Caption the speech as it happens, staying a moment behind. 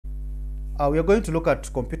we are going to look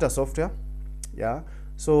at computer software. Yeah.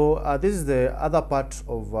 So this is the other part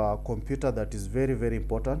of computer that is very, very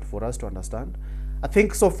important for us to understand. I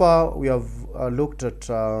think so far we have looked at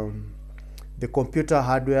the computer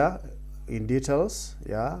hardware in details.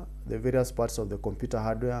 Yeah, the various parts of the computer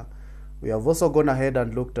hardware. We have also gone ahead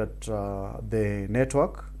and looked at the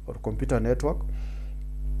network or computer network.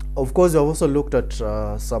 Of course, we have also looked at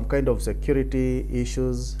some kind of security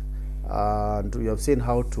issues, and we have seen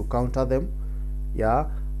how to counter them. Yeah,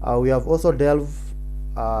 we have also delved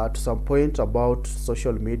to some point about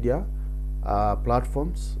social media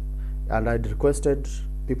platforms, and I requested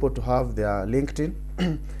people to have their LinkedIn.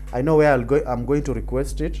 I know where I'm going to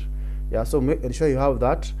request it. Yeah, so ensure you have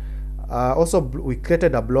that. Also, we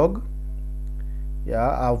created a blog.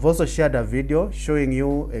 Yeah, I've also shared a video showing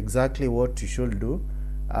you exactly what you should do,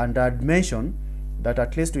 and I'd mentioned that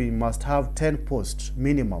at least we must have 10 posts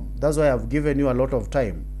minimum. That's why I've given you a lot of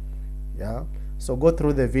time. Yeah, so go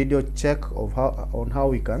through the video, check of how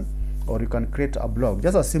we can, or you can create a blog,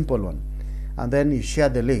 just a simple one, and then you share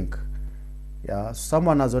the link. Yeah,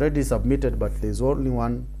 someone has already submitted, but there's only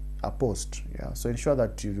one post. Yeah, so ensure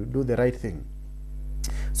that you do the right thing.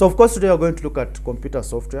 So of course today we're going to look at computer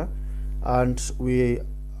software, and we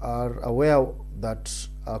are aware that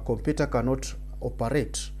a computer cannot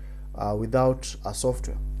operate without a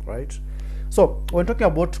software, right? So when talking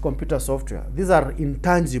about computer software, these are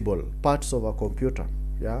intangible parts of a computer.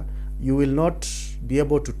 Yeah, you will not be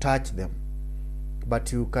able to touch them,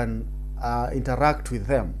 but you can interact with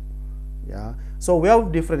them. Yeah, so we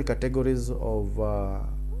have different categories of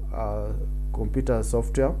computer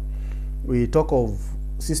software. We talk of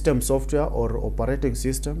system software or operating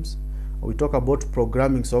systems. We talk about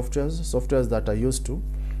programming softwares that are used to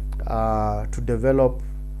develop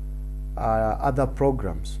other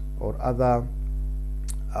programs or other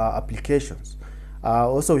applications.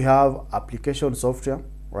 Also, we have application software,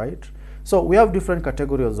 right? So we have different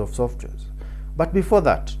categories of softwares. But before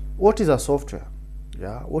that, what is a software?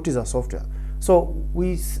 Yeah, what is a software? So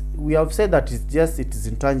we have said that it is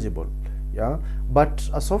intangible. Yeah, but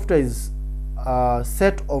a software is a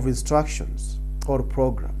set of instructions or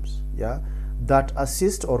programs, yeah, that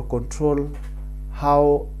assist or control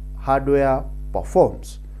how hardware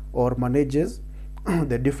performs or manages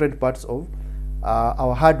the different parts of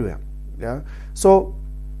our hardware. Yeah, so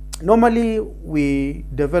normally we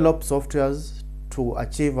develop softwares to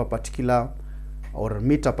achieve a particular or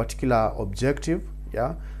meet a particular objective.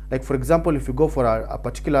 Yeah, like for example, if you go for a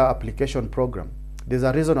particular application program, there's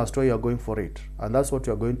a reason as to why you're going for it, and that's what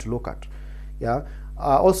you're going to look at. Yeah.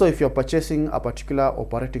 Also, if you're purchasing a particular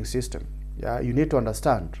operating system, yeah, you need to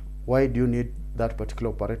understand why do you need that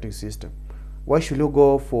particular operating system. Why should you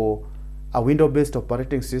go for a Windows-based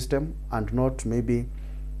operating system and not maybe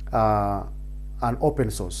an open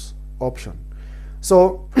source option?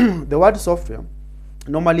 So the word software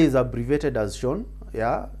normally is abbreviated as shown.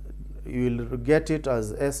 Yeah, you will get it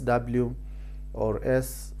as SW or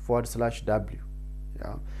S/W.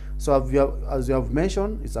 Yeah. So as you have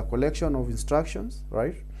mentioned, it's a collection of instructions,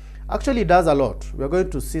 right? Actually, it does a lot. We are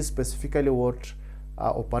going to see specifically what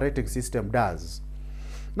operating system does.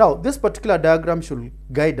 Now, this particular diagram should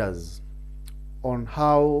guide us on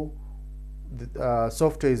how the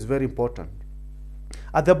software is very important.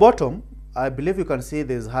 At the bottom, I believe you can see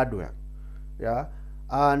there's hardware. Yeah,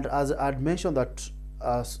 and as I'd mentioned that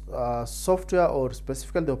software, or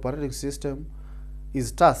specifically the operating system,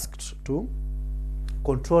 is tasked to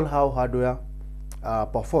control how hardware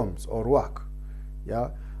performs or work. Yeah,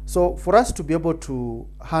 so for us to be able to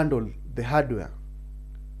handle the hardware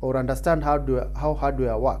or understand how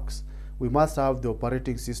hardware works, we must have the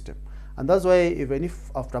operating system. And that's why even if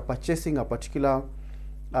after purchasing a particular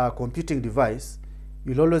computing device,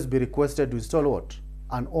 you'll always be requested to install what?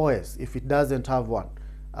 An OS if it doesn't have one.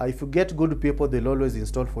 If you get good people, they'll always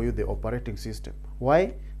install for you the operating system.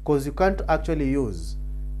 Why? Because you can't actually use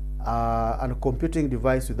a computing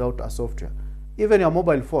device without a software. Even your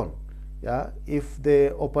mobile phone, yeah, if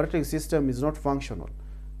the operating system is not functional,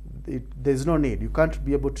 there's no need. You can't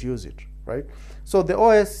be able to use it, right? So the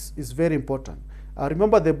OS is very important.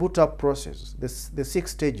 Remember the boot up process, the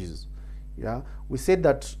 6 stages. Yeah, we said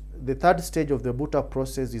that the 3rd stage of the boot up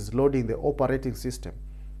process is loading the operating system,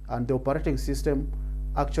 and the operating system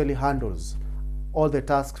actually handles all the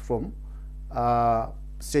tasks from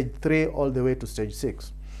stage 3 all the way to stage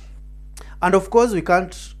 6. And of course,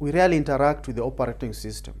 we rarely interact with the operating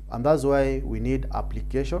system, and that's why we need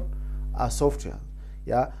application software.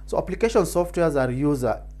 Yeah, so application softwares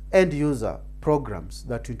are end user programs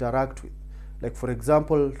that you interact with. Like for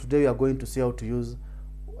example, today we are going to see how to use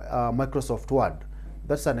Microsoft Word.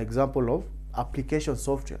 That's an example of application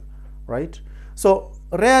software. right? So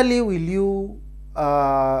rarely will you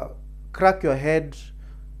crack your head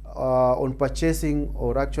on purchasing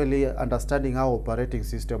or actually understanding how operating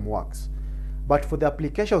system works. But for the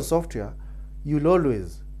application software, you'll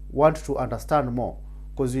always want to understand more,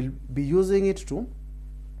 because you'll be using it to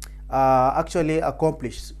actually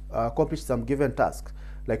accomplish some given tasks.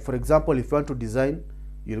 Like for example, if you want to design,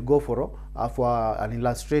 you'll go for an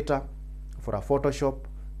Illustrator, for a Photoshop.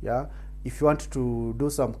 Yeah, if you want to do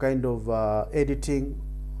some kind of editing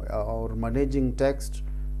or managing text,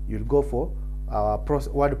 you'll go for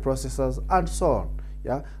word processors and so on.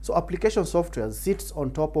 Yeah, so application software sits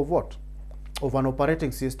on top of what? Of an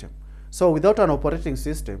operating system. So without an operating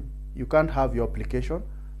system, you can't have your application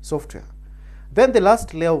software. Then the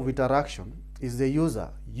last layer of interaction is the user,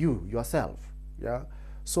 yourself. Yeah.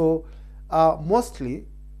 So mostly,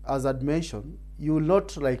 as I'd mentioned, you will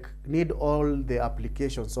not like need all the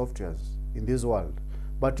application softwares in this world,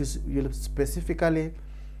 but you'll specifically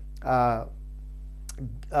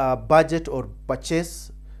budget or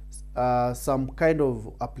purchase some kind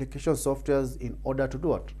of application softwares in order to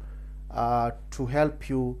do it, to help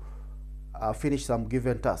you finish some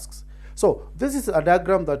given tasks. So this is a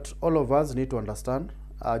diagram that all of us need to understand,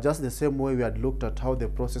 just the same way we had looked at how the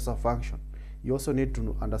processor function. You also need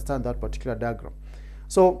to understand that particular diagram.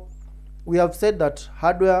 So we have said that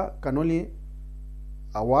hardware can only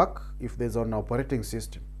work if there's an operating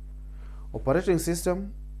system. Operating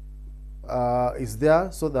system is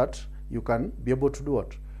there so that you can be able to do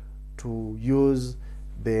it, to use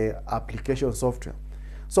the application software.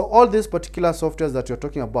 So all these particular softwares that you're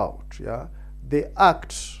talking about, yeah, they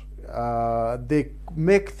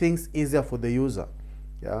make things easier for the user.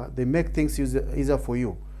 Yeah, they make things easier for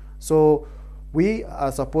you. So we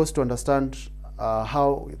are supposed to understand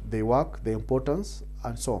how they work, the importance,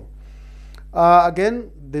 and so on.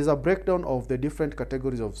 Again, there's a breakdown of the different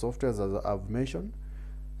categories of softwares, as I've mentioned.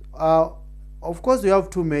 Of course, we have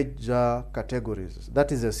two major categories.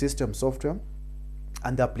 That is the system software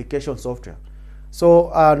and the application software.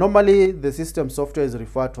 So normally the system software is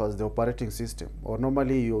referred to as the operating system, or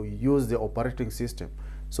normally you use the operating system.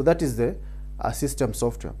 So that is the system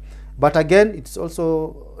software. But again, it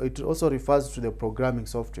also refers to the programming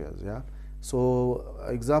softwares. Yeah. So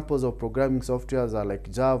examples of programming softwares are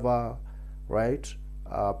like Java, right,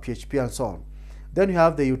 PHP, and so on. Then you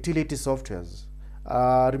have the utility softwares.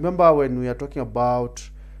 Remember when we are talking about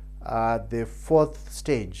the fourth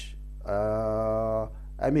stage, the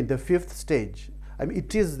fifth stage.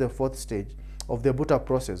 It is the fourth stage of the boot up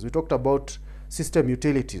process. We talked about system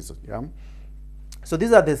utilities. Yeah. So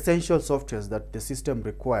these are the essential softwares that the system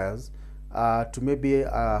requires to maybe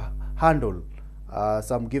handle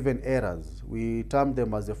some given errors. We term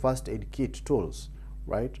them as the first aid kit tools,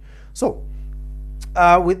 right? So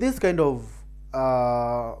with this kind of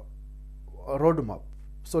roadmap,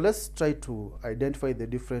 so let's try to identify the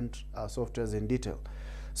different softwares in detail.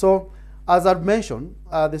 So as I've mentioned,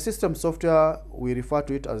 the system software, we refer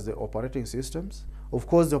to it as the operating systems. Of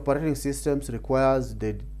course, the operating systems requires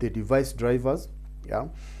the device drivers. Yeah.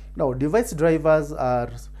 Now, device drivers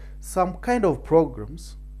are some kind of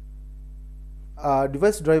programs.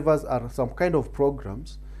 Device drivers are some kind of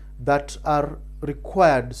programs that are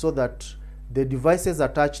required so that the devices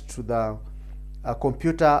attached to the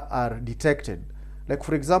computer are detected. Like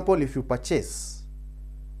for example, if you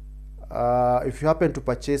happen to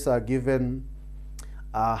purchase a given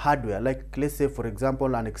hardware, like let's say for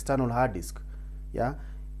example an external hard disk, yeah,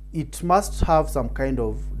 it must have some kind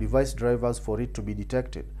of device drivers for it to be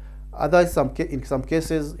detected. Otherwise, in some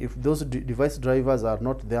cases, if those device drivers are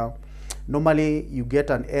not there, normally you get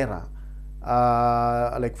an error.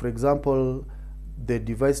 Like for example, the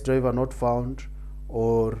device driver not found,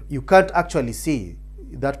 or you can't actually see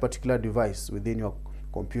that particular device within your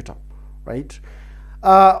computer, right?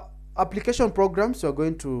 Application programs, you're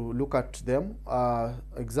going to look at them.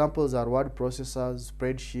 Examples are word processors,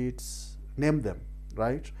 spreadsheets, name them,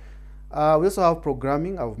 right? We also have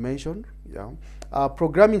programming, I've mentioned. Yeah.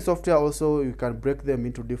 Programming software also, you can break them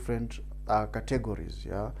into different categories.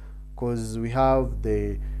 Yeah, because we have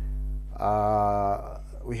the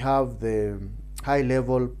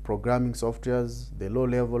high-level programming softwares, the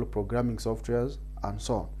low-level programming softwares, and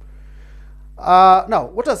so on. Now,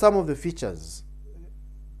 what are some of the features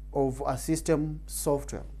of a system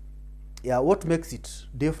software? Yeah, what makes it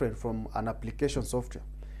different from an application software?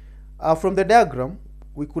 From the diagram,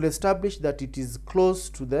 we could establish that it is close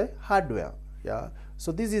to the hardware. Yeah,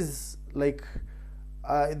 so this is like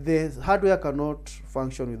the hardware cannot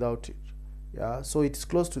function without it. Yeah, so it's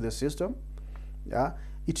close to the system. Yeah,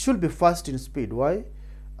 it should be fast in speed. Why?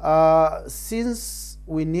 since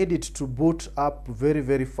we need it to boot up very,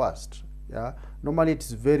 very fast, yeah, normally it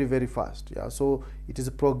is very, very fast, yeah, so it is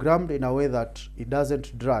programmed in a way that it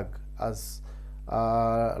doesn't drag as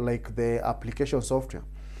like the application software.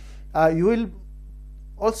 You will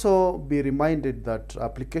also be reminded that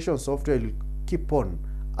application software will keep on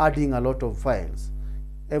adding a lot of files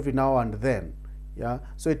every now and then, yeah,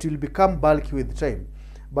 so it will become bulky with time,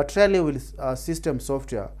 but rarely will system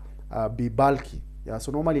software be bulky, yeah,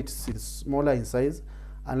 so normally it's smaller in size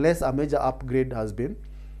unless a major upgrade has been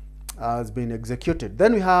executed.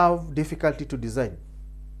 Then we have difficulty to design,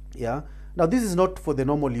 yeah. Now this is not for the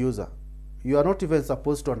normal user. You are not even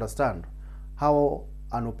supposed to understand how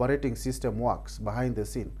an operating system works behind the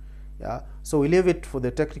scene, yeah, so we leave it for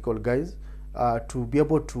the technical guys to be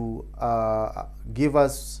able to give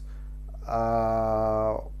us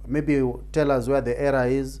maybe tell us where the error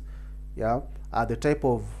is, yeah, the type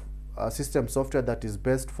of system software that is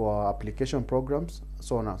best for application programs,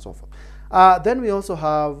 so on and so forth. Then we also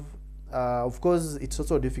have of course it's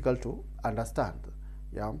also difficult to understand,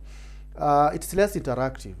 yeah. It's less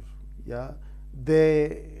interactive, yeah.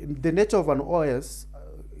 The nature of an OS,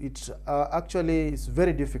 it actually is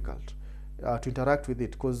very difficult to interact with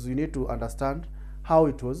it, because you need to understand how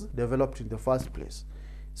it was developed in the first place.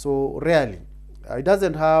 So rarely it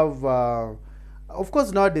doesn't have of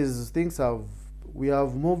course nowadays we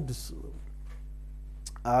have moved,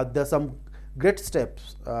 there's some great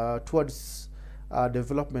steps towards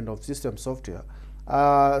development of system software.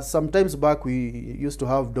 Sometimes back we used to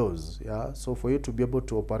have DOS, yeah, so for you to be able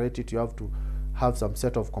to operate it you have to have some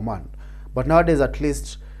set of command, but nowadays at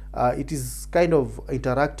least it is kind of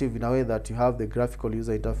interactive in a way that you have the graphical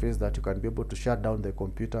user interface that you can be able to shut down the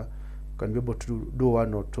computer, you can be able to do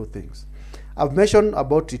one or two things. I've mentioned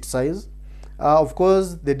about its size. Of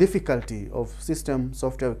course, the difficulty of system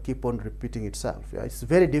software keep on repeating itself, yeah? It's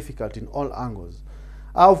very difficult in all angles.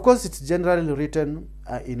 Of course, it's generally written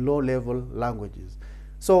in low-level languages.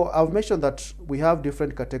 So I've mentioned that we have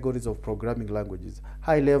different categories of programming languages: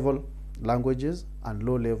 high-level languages and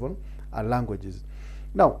low-level languages.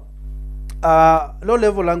 Now,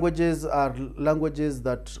 low-level languages are languages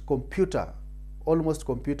that almost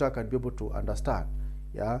computer can be able to understand,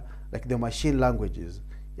 yeah, like the machine languages,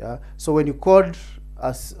 yeah. So when you code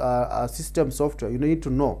a system software, you need to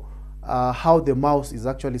know how the mouse is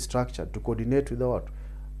actually structured to coordinate with what,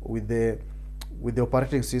 with the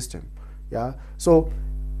operating system, yeah. So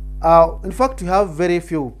in fact we have very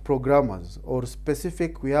few programmers, or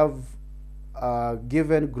specific, we have a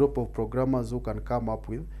given group of programmers who can come up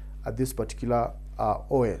with this particular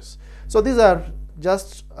OS. So these are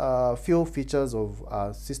just a few features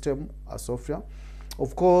of system software.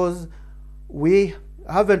 Of course, we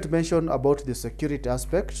haven't mentioned about the security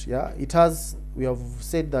aspect, yeah. We have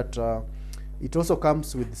said that it also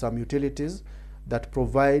comes with some utilities that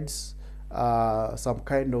provides some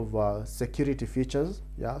kind of security features,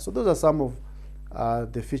 yeah. So those are some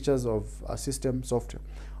of the features of system software.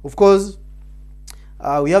 Of course,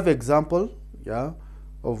 we have example, yeah,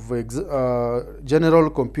 of general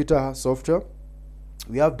computer software.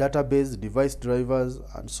 We have database, device drivers,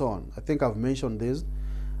 and so on. I think I've mentioned this.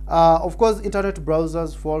 Of course, internet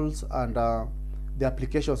browsers falls under the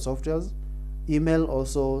application softwares. Email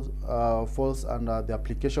also falls under the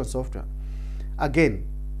application software. Again,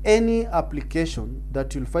 any application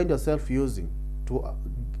that you'll find yourself using to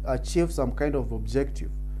achieve some kind of objective,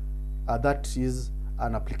 that is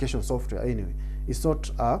an application software anyway. It's not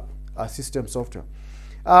a system software.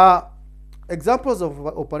 Examples of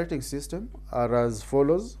operating system are as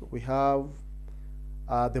follows. We have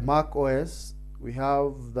the Mac OS, we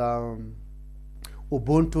have the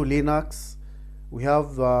Ubuntu Linux, we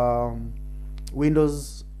have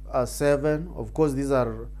Windows 7. Of course, these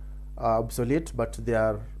are obsolete, but they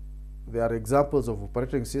are examples of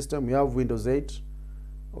operating system. We have Windows 8,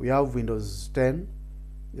 we have Windows 10,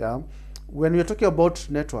 yeah. When we're talking about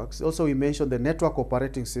networks, also we mentioned the network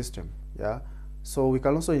operating system, yeah. So we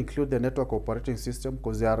can also include the network operating system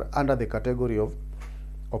because they are under the category of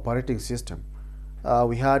operating system.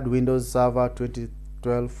 We had Windows Server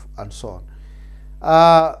 2012 and so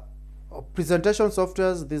on. Presentation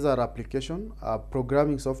softwares, these are application.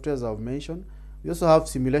 Programming softwares I've mentioned. We also have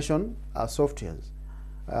simulation softwares.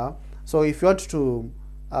 So if you want to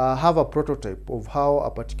have a prototype of how a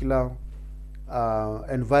particular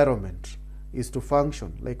environment is to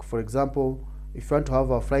function, like for example, if you want to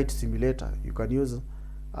have a flight simulator, you can use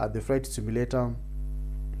the flight simulator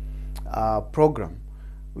program.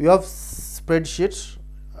 We have spreadsheets,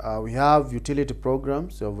 we have utility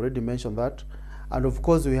programs, I've already mentioned that, and of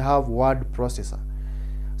course we have word processor.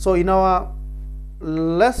 So in our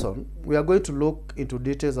lesson, we are going to look into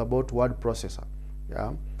details about word processor,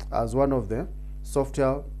 yeah, as one of the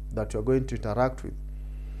software that you're going to interact with.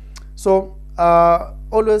 So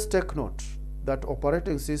always take note that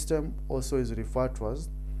operating system also is referred to as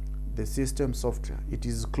the system software. It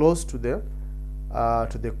is close to the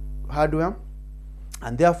hardware,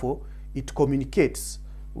 and therefore it communicates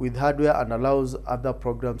with hardware and allows other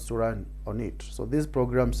programs to run on it. So these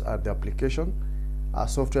programs are the application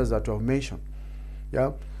softwares that we have mentioned.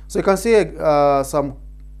 Yeah. So you can see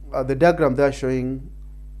the diagram there showing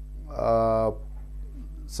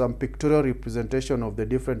some pictorial representation of the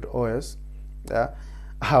different OS. Yeah.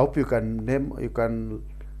 I hope you can name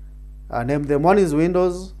them. One is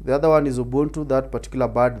Windows, the other one is Ubuntu, that particular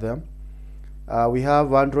bird there. We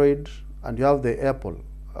have Android, and you have the Apple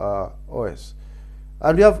OS,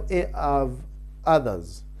 and we have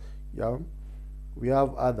others. Yeah, we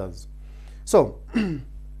have others. So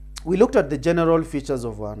we looked at the general features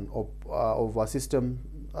of a system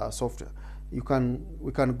software. We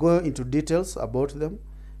can go into details about them.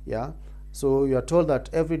 Yeah. So you are told that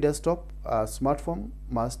every desktop smartphone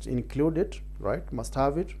must include it, right? Must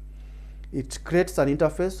have it. It creates an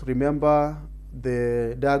interface. Remember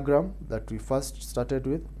the diagram that we first started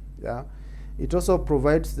with. Yeah. It also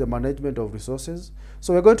provides the management of resources.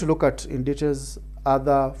 So we're going to look at in details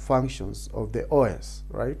other functions of the OS,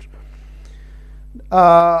 right?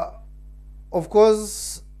 Of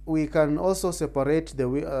course, we can also separate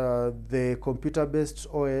the computer-based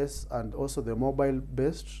OS and also the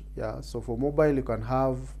mobile-based. Yeah. So for mobile, you can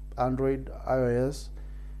have Android, iOS.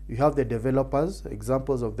 You have the developers,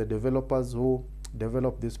 examples of the developers who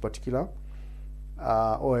develop this particular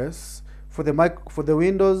OS. For the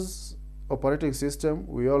Windows operating system,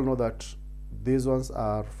 we all know that these ones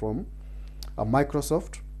are from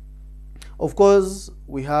Microsoft. Of course,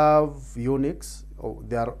 we have Unix.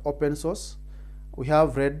 They are open source. We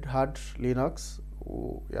have Red Hat Linux,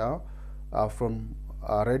 yeah, from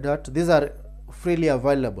Red Hat. These are freely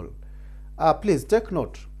available. Please take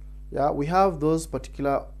note. Yeah, we have those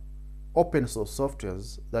particular open source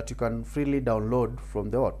softwares that you can freely download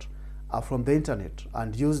from from the internet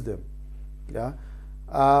and use them. Yeah,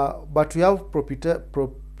 but we have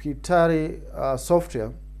proprietary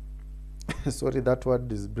software. Sorry, that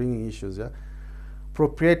word is bringing issues. Yeah,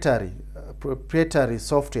 proprietary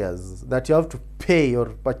softwares that you have to pay or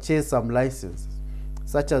purchase some license,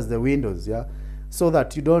 such as the Windows. Yeah, so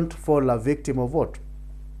that you don't fall a victim of what?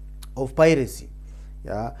 Of piracy.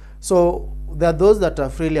 Yeah. So there are those that are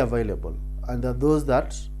freely available, and there are those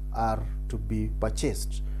that are to be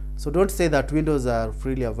purchased. So don't say that Windows are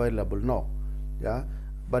freely available. No. Yeah.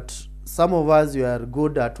 But some of us, we are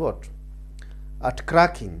good at what? At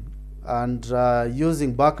cracking and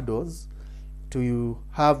using backdoors to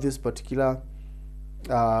have this particular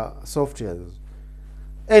softwares.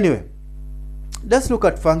 Anyway, let's look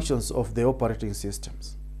at functions of the operating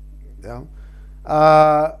systems. Yeah.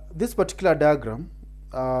 This particular diagram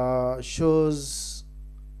shows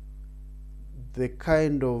the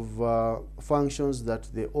kind of functions that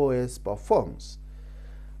the OS performs.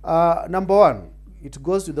 Number one, it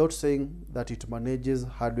goes without saying that it manages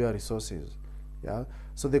hardware resources. Yeah.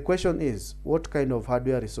 So the question is, what kind of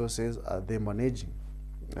hardware resources are they managing?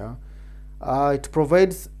 Yeah. It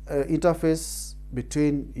provides interface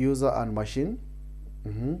between user and machine.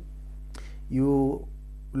 If you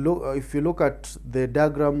look at the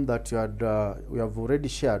diagram that we have already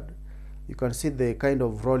shared, you can see the kind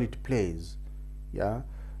of role it plays. Yeah.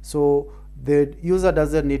 So the user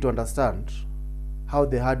doesn't need to understand how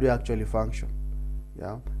the hardware actually function.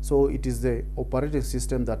 Yeah. So it is the operating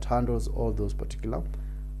system that handles all those particular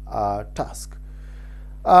tasks.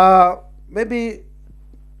 Maybe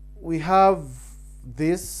we have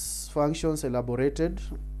these functions elaborated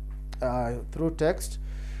through text.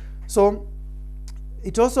 So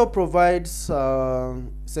it also provides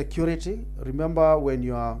security. Remember, when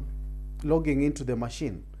you are logging into the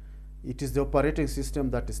machine, it is the operating system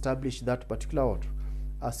that established that particular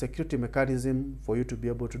a security mechanism for you to be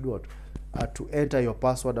able to do what? To enter your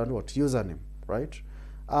password and what? Username, right?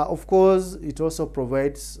 Of course, it also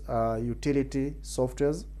provides utility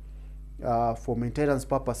softwares for maintenance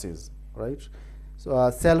purposes, right?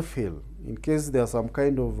 So self-heal, in case there are some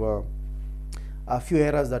kind of a few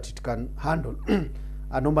errors that it can handle.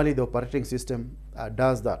 Normally the operating system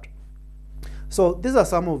does that. So these are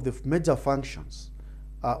some of the major functions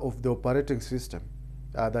of the operating system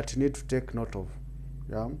that you need to take note of.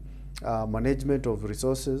 Yeah? Management of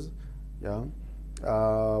resources, yeah?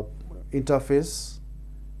 Interface,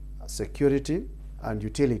 security, and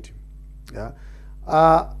utility. Yeah?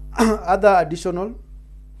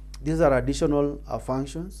 These are additional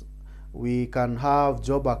functions, We can have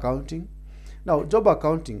job accounting. Now, job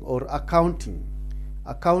accounting or accounting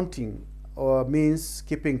means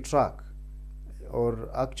keeping track or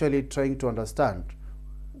actually trying to understand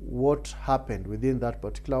what happened within that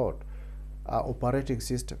particular operating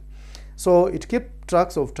system. So it keeps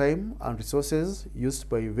tracks of time and resources used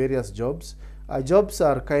by various jobs. Jobs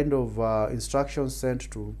are kind of instructions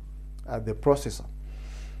sent to the processor.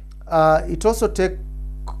 It also takes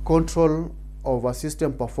control over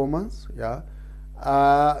system performance.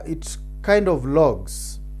 It kind of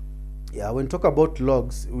logs. When we talk about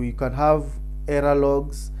logs, we can have error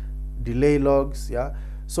logs, delay logs.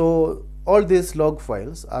 So all these log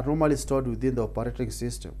files are normally stored within the operating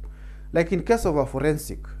system. Like in case of a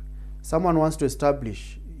forensic, someone wants to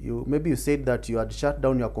establish, maybe you said that you had shut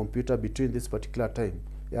down your computer between this particular time.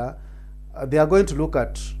 They are going to look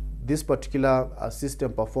at this particular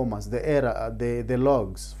system performance, the error, the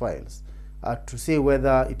logs files, to see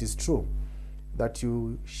whether it is true that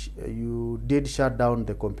you did shut down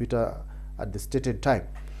the computer at the stated time.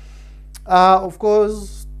 Of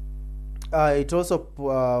course, it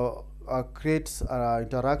also creates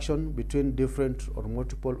interaction between different or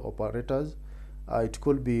multiple operators. It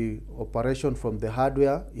could be operation from the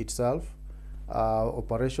hardware itself,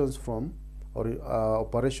 operations from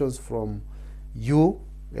you,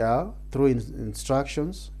 through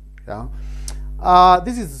instructions.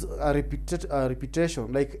 This is a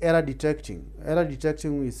repetition, like error detecting. Error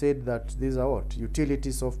detecting, we said that these are what? Utility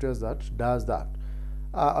softwares that does that.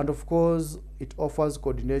 And of course, it offers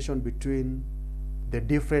coordination between the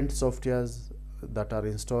different softwares that are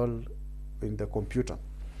installed in the computer.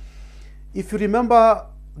 If you remember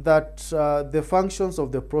that the functions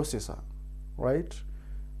of the processor, right?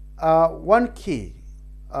 One key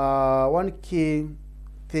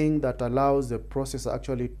thing that allows the processor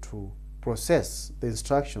actually to process the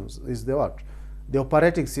instructions is the what? The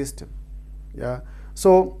operating system.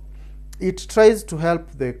 So it tries to help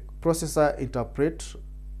the processor interpret,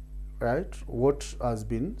 right, what has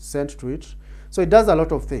been sent to it. So it does a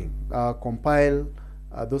lot of things, compile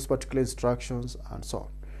those particular instructions and so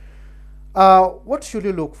on. What should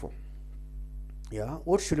you look for?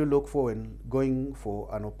 What should you look for when going for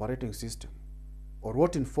an operating system? Or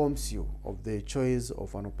what informs you of the choice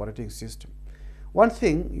of an operating system? One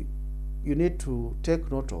thing you need to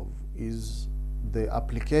take note of is the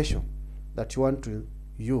application that you want to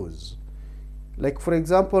use. Like, for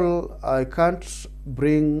example, I can't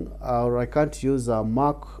bring or I can't use a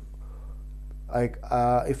Mac.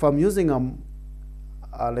 If I'm using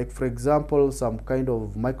like, for example, some kind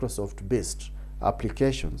of Microsoft-based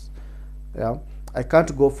applications, I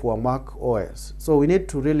can't go for a Mac OS. So we need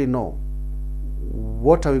to really know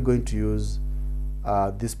what are we going to use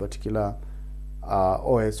this particular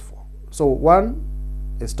OS for. So one,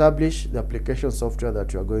 establish the application software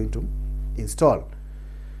that you are going to install.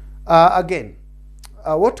 Again,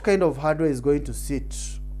 what kind of hardware is going to sit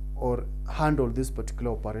or handle this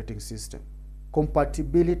particular operating system?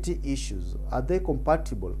 Compatibility issues. Are they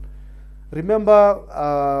compatible?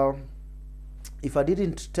 Remember, if I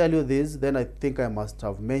didn't tell you this, then I think I must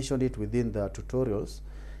have mentioned it within the tutorials.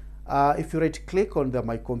 If you right-click on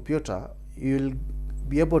my computer, you'll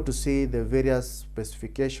be able to see the various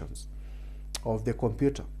specifications of the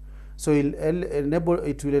computer. So it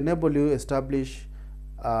will enable you establish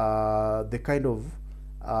the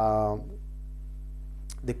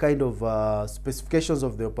kind of specifications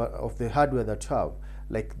of the hardware that you have,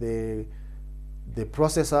 like the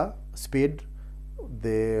processor speed,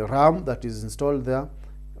 the RAM that is installed there,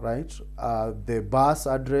 right? The bus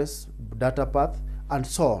address, data path, and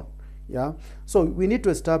so on. So we need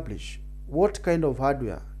to establish what kind of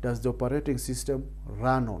hardware does the operating system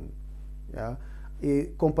run on.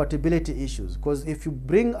 Compatibility issues, because if you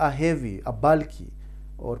bring a bulky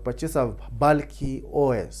or purchase a bulky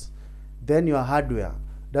OS, then your hardware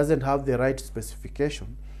doesn't have the right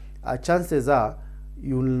specification, chances are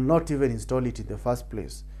you will not even install it in the first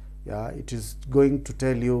place. It is going to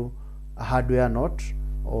tell you hardware not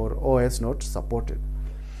or OS not supported.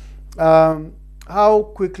 How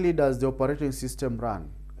quickly does the operating system run?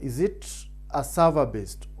 Is it a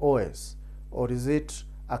server-based OS or is it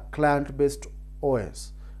a client-based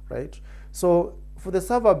OS, right? So for the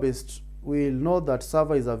server-based, we'll know that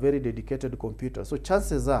server is a very dedicated computer. So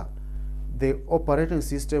chances are the operating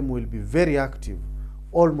system will be very active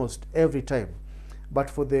almost every time. But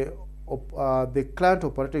for the client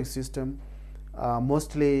operating system,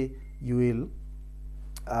 mostly you will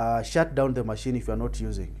shut down the machine if you're not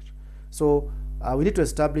using it. So we need to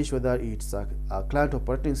establish whether it's a client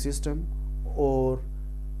operating system or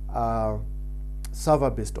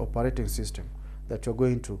server-based operating system that you're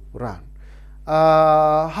going to run.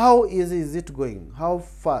 How easy is it going? How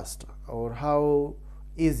fast or how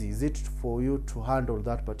easy is it for you to handle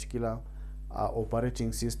that particular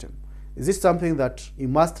operating system? Is it something that you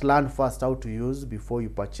must learn first how to use before you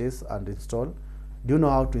purchase and install? Do you know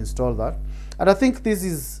how to install that? And I think this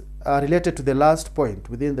is related to the last point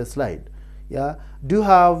within the slide. Yeah, do you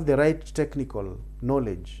have the right technical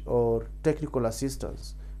knowledge or technical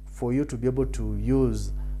assistance for you to be able to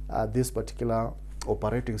use this particular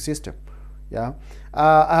operating system? Yeah,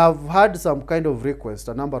 I have had some kind of request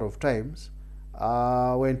a number of times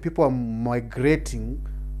when people are migrating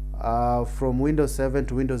from Windows 7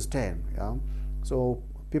 to Windows 10. Yeah, so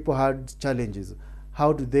people had challenges.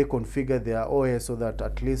 How do they configure their OS so that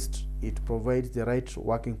at least it provides the right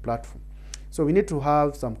working platform? So we need to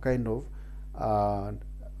have some kind of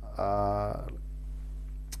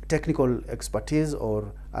technical expertise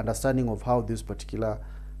or understanding of how this particular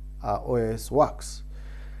OS works.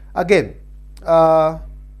 Again,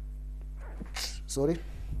 sorry.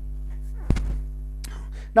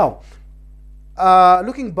 Now,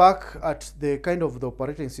 looking back at the kind of the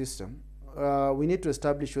operating system, we need to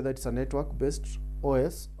establish whether it's a network-based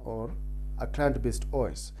OS or a client-based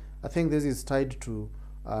OS. I think this is tied to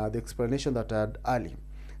the explanation that I had earlier.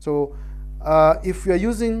 So if you are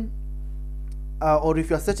using or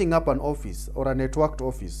if you are setting up an office or a networked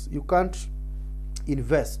office, you can't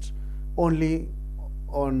invest only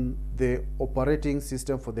on the operating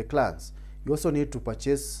system for the clients. You also need to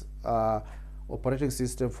purchase operating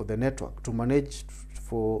system for the network to manage,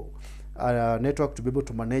 for a network to be able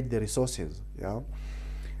to manage the resources. Yeah.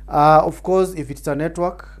 Of course, if it's a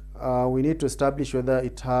network, we need to establish whether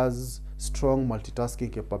it has strong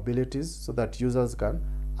multitasking capabilities so that users can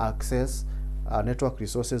access network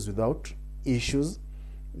resources without issues.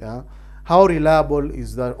 Yeah. How reliable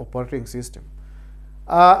is that operating system?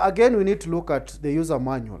 Again, we need to look at the user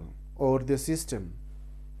manual or the system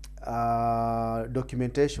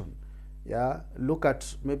documentation. Yeah, look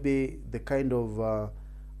at maybe the kind of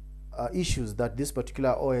issues that this particular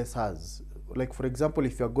OS has. Like for example,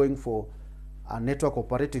 if you're going for a network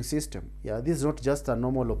operating system, yeah, this is not just a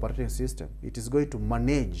normal operating system. It is going to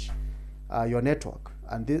manage your network,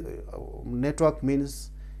 and this network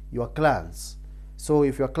means your clients. So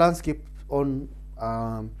if your clients keep on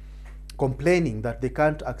complaining that they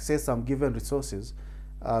can't access some given resources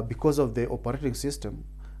because of the operating system,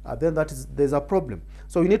 then there's a problem.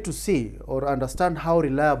 So we need to see or understand how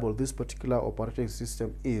reliable this particular operating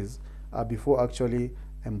system is before actually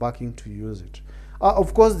embarking to use it.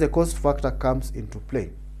 Of course, the cost factor comes into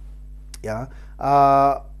play. Yeah,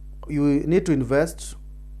 you need to invest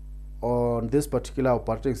on this particular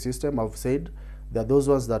operating system. I've said there are those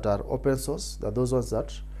ones that are open source, there are those ones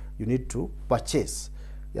that you need to purchase.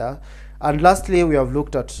 Yeah, and lastly, we have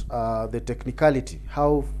looked at the technicality.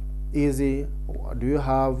 How easy do you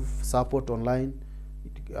have support online?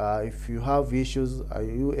 If you have issues, are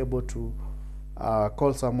you able to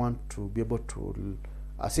call someone to be able to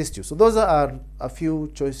assist you? So those are a few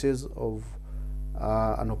choices of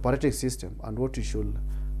an operating system and what you should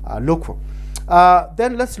look for.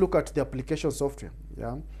 Then let's look at the application software.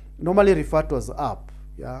 Yeah, normally referred to as app.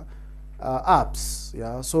 Yeah, apps.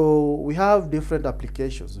 Yeah, so we have different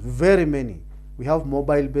applications, very many. We have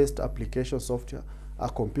mobile-based application software, a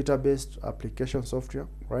computer-based application software,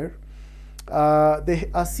 right? They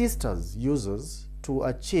assist us users to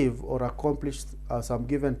achieve or accomplish some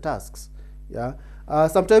given tasks. Yeah,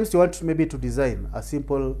 sometimes you want maybe to design a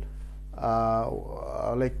simple,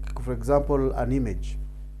 like for example, an image,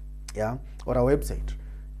 yeah, or a website.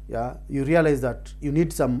 Yeah, you realize that you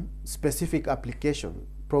need some specific application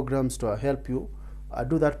programs to help you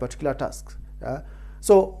do that particular task. Yeah,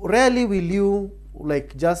 so rarely will you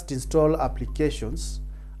like just install applications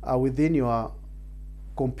within your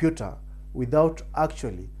computer without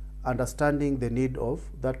actually understanding the need of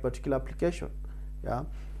that particular application. Yeah,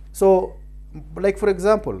 so like for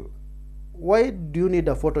example, why do you need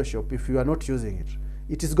a Photoshop if you are not using it?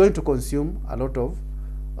 It is going to consume a lot of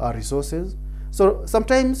resources. So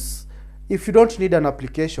sometimes if you don't need an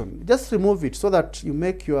application, just remove it so that you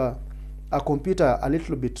make your computer a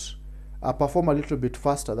little bit perform a little bit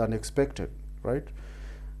faster than expected, right?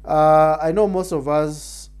 I know most of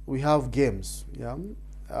us, we have games, yeah,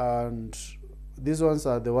 and these ones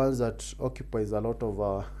are the ones that occupies a lot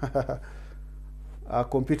of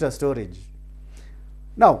computer storage.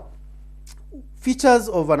 Now, features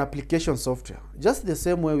of an application software, just the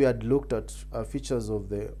same way we had looked at features of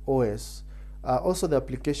the OS, also the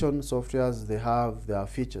application softwares, they have their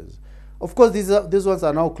features. Of course, these ones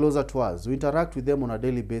are now closer to us. We interact with them on a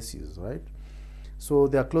daily basis, right? So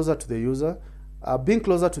they are closer to the user. Being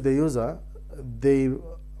closer to the user, they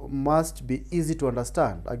must be easy to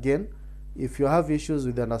understand. Again, if you have issues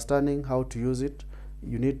with understanding how to use it,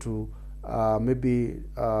 you need to maybe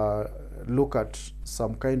look at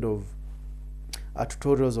some kind of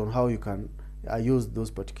tutorials on how you can use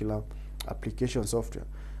those particular application software.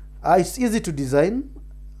 It's easy to design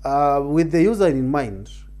with the user in mind.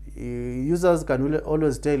 Users can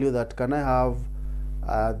always tell you that, can I have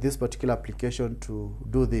this particular application to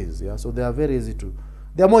do this? Yeah, so they are very easy to.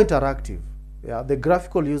 They are more interactive. Yeah, the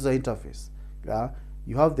graphical user interface. Yeah,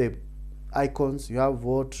 you have the icons, you have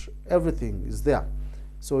everything is there,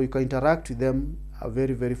 so you can interact with them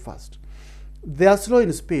very, very fast. They are slow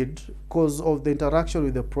in speed because of the interaction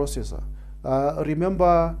with the processor.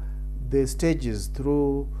 Remember the stages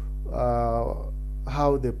through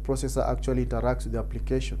how the processor actually interacts with the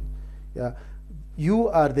application. Yeah, you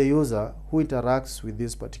are the user who interacts with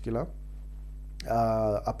this particular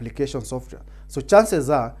application software. So chances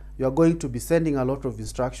are you are going to be sending a lot of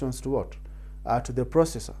instructions to what? To the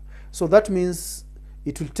processor. So that means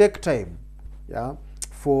it will take time, yeah,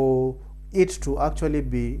 for it to actually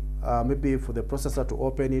be maybe for the processor to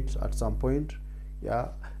open it at some point. Yeah,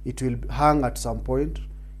 it will hang at some point.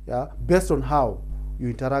 Yeah, based on how you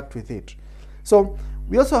interact with it. So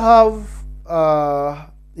we also have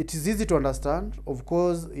it is easy to understand. Of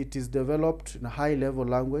course, it is developed in a high-level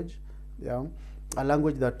language. Yeah, a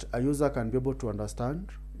language that a user can be able to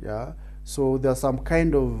understand. Yeah, so there are some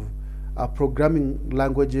kind of programming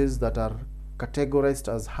languages that are categorized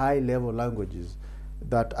as high-level languages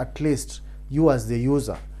that at least you as the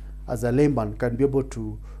user, as a layman, can be able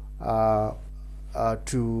to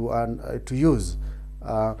use.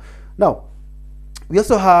 Now, we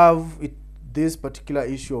also have this particular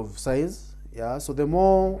issue of size. Yeah, so the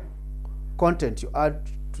more content you add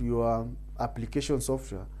to your application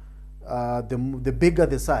software, the bigger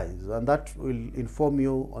the size, and that will inform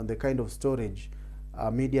you on the kind of storage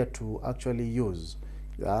media to actually use.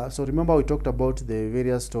 So remember we talked about the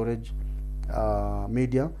various storage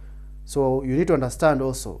media. So you need to understand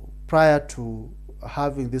also, prior to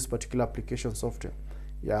having this particular application software,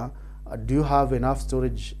 yeah, do you have enough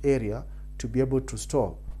storage area to be able to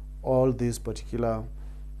store all these particular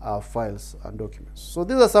files and documents? So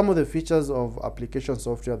these are some of the features of application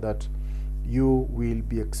software that you will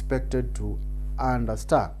be expected to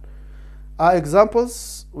understand.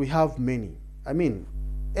 Examples, we have many. I mean,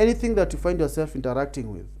 anything that you find yourself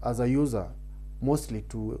interacting with as a user, mostly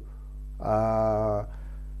to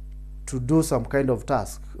do some kind of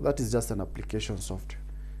task, that is just an application software.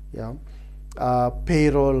 Yeah,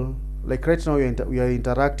 payroll, like right now we are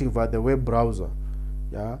interacting via the web browser.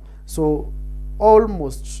 Yeah, so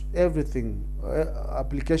almost everything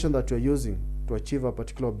application that you're using to achieve a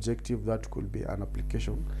particular objective, that could be an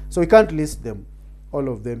application. So we can't list them, all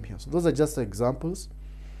of them here. So those are just examples.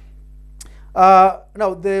 Now,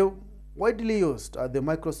 the widely used are the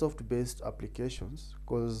Microsoft-based applications,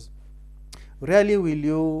 because rarely will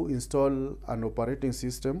you install an operating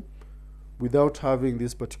system without having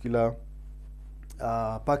these particular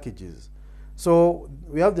packages. So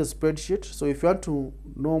we have the spreadsheet. So if you want to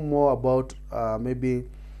know more about maybe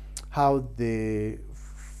how the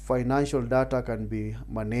financial data can be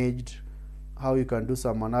managed, how you can do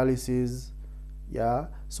some analysis, yeah,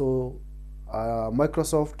 so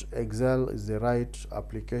Microsoft Excel is the right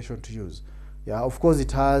application to use. Yeah, of course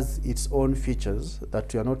it has its own features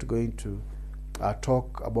that we are not going to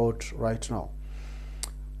talk about right now.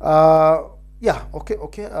 Yeah,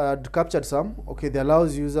 okay, I'd captured some. Okay, they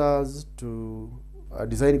allows users to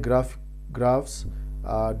design graphs,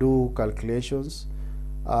 do calculations,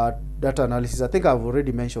 data analysis. I think I've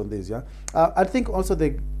already mentioned this. Yeah, I think also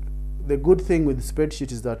the good thing with the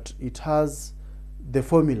spreadsheet is that it has the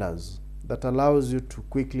formulas that allows you to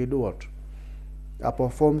quickly do what?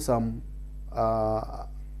 Perform some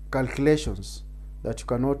calculations that you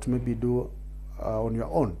cannot maybe do on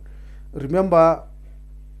your own. Remember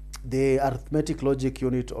the arithmetic logic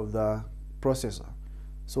unit of the processor.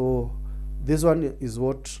 So this one is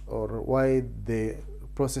what, or why the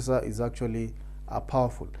processor is actually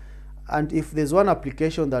powerful. And if there's one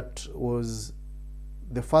application that was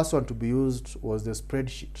the first one to be used, was the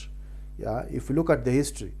spreadsheet. Yeah, if you look at the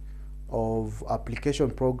history of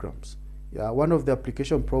application programs, yeah, one of the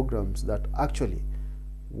application programs that actually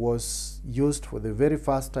was used for the very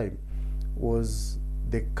first time was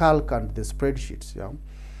the calc and the spreadsheets. Yeah.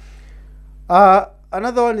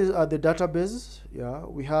 Another one is the database. Yeah,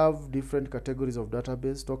 we have different categories of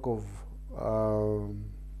database. Talk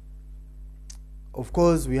of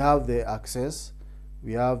course, we have the Access,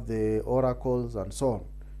 we have the oracles, and so on.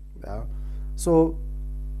 Yeah, so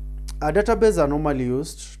databases are normally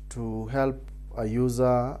used to help a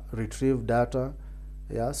user retrieve data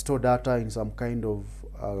yeah, store data in some kind of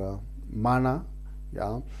manner.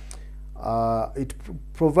 Yeah, it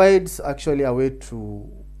provides actually a way to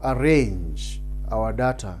arrange our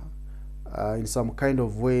data in some kind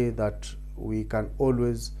of way that we can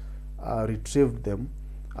always retrieve them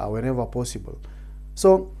whenever possible.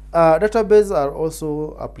 So database are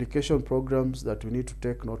also application programs that we need to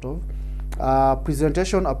take note of.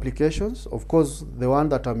 Presentation applications, of course, the one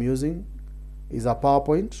that I'm using is a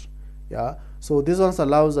PowerPoint. Yeah, so this one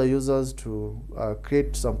allows the users to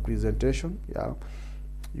create some presentation. Yeah,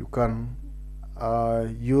 you can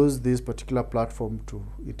use this particular platform to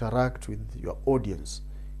interact with your audience.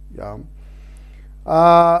 Yeah.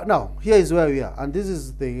 Now here is where we are, and this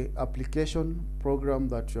is the application program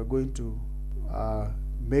that you're going to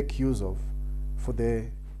make use of for the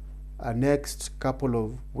next couple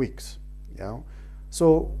of weeks. Yeah,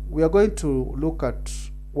 so we are going to look at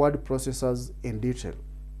word processors in detail.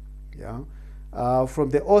 Yeah, from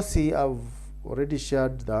the OC, I've already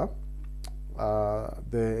shared the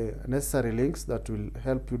necessary links that will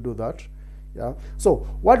help you do that. Yeah, so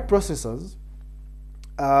word processors,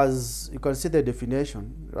 as you can see the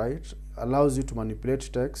definition, right, allows you to manipulate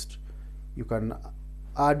text. You can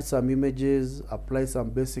add some images, apply some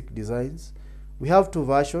basic designs. We have two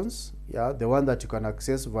versions. Yeah, the one that you can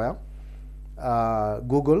access via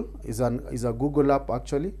Google is a Google app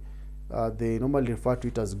actually. They normally refer to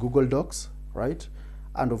it as Google Docs, right?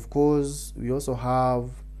 And of course, we also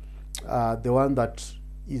have the one that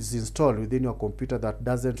is installed within your computer that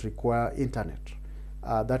doesn't require internet.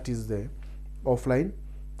 That is the offline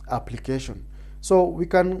application. So we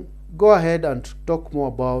can go ahead and talk more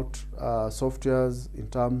about softwares in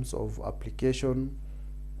terms of application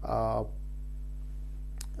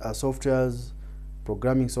softwares,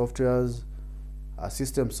 programming softwares,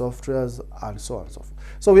 system softwares, and so on and so forth.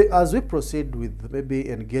 So as we proceed with maybe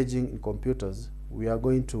engaging in computers, we are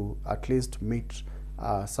going to at least meet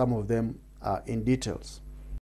some of them in details.